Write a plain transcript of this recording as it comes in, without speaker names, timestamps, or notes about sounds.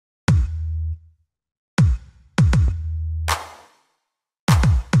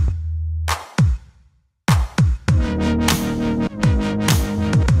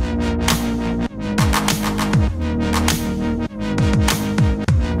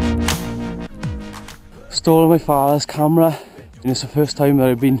stole my father's camera, and it's the first time that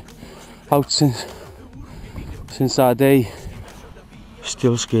I've been out since that day.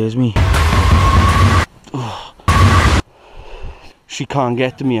 Still scares me. Oh. She can't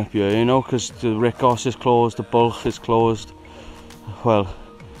get to me up here, you know, because the Rickos is closed, the Bulk is closed. Well,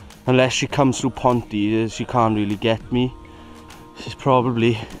 unless she comes through Ponty, she can't really get me. This is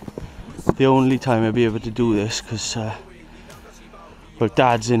probably the only time I'll be able to do this, because well,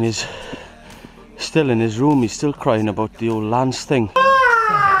 Dad's still in his room. He's still crying about the old Lance thing.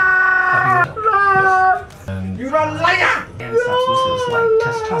 You're a liar!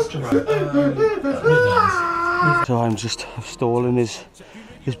 So I've stolen his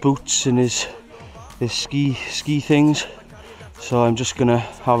boots and his ski things. So I'm just gonna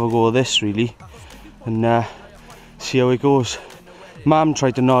have a go at this really, and see how it goes. Mum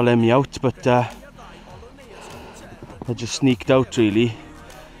tried to not let me out, but I just sneaked out really.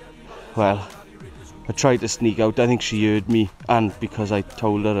 Well, I tried to sneak out. I think she heard me, and because I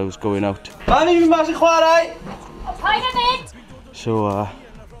told her I was going out. So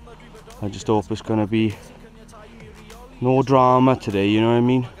I just hope it's gonna be no drama today, you know what I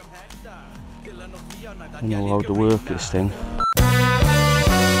mean? I know how to work this thing.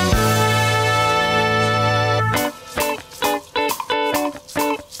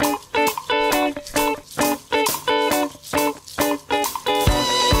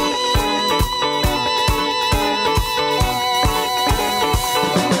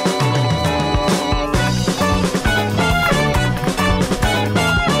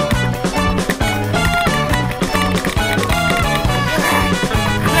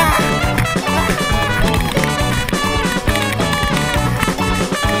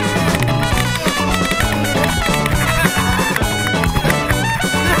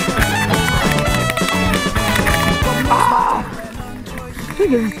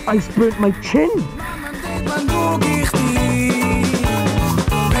 I burnt my chin.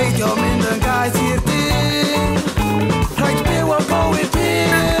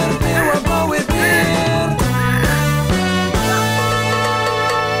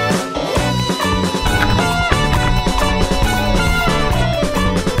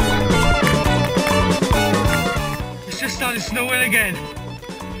 It's just started snowing again.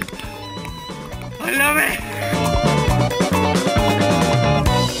 I love it.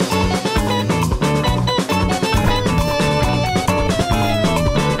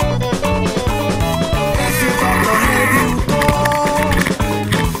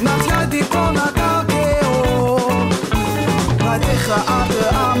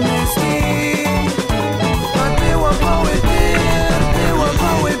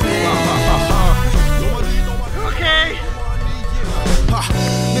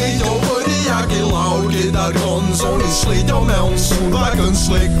 Sleidio mewn swag yn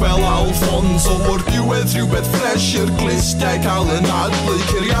slick fel Alfonso o'r diwedd rhywbeth ffres i'r glustia cael yn adlu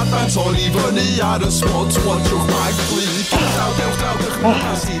curiadau'n torri fyny ar y spot watchwch maglu.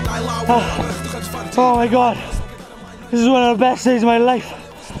 Oh my god, this is one of the best days of my life.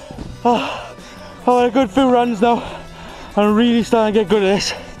 I've had a good few runs now. I'm really starting to get good at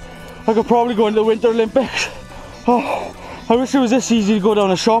this. I could probably go into the Winter Olympics. Oh, I wish it was this easy to go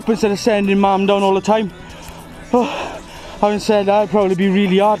down a shop instead of sending Mum down all the time. Oh, having said that, it'd probably be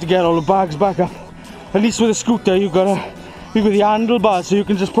really hard to get all the bags back up. At least with a scooter, you've got the handlebars, so you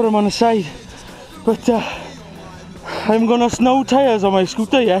can just put them on the side. But I haven't got no snow tyres on my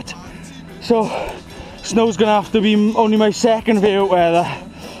scooter yet, so snow's gonna have to be only my second favourite weather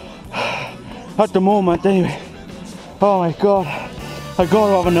at the moment. Anyway, oh my god, I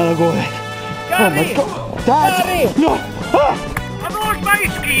gotta have another go at it. Oh my god, Dad! Daddy. No! Ah. I'm on my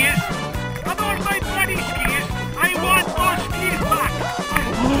skis. I'm on my bloody skis. I want those skis back.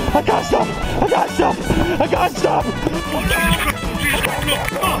 I can't stop! I can't stop! I can't stop!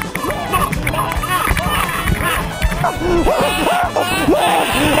 Oh,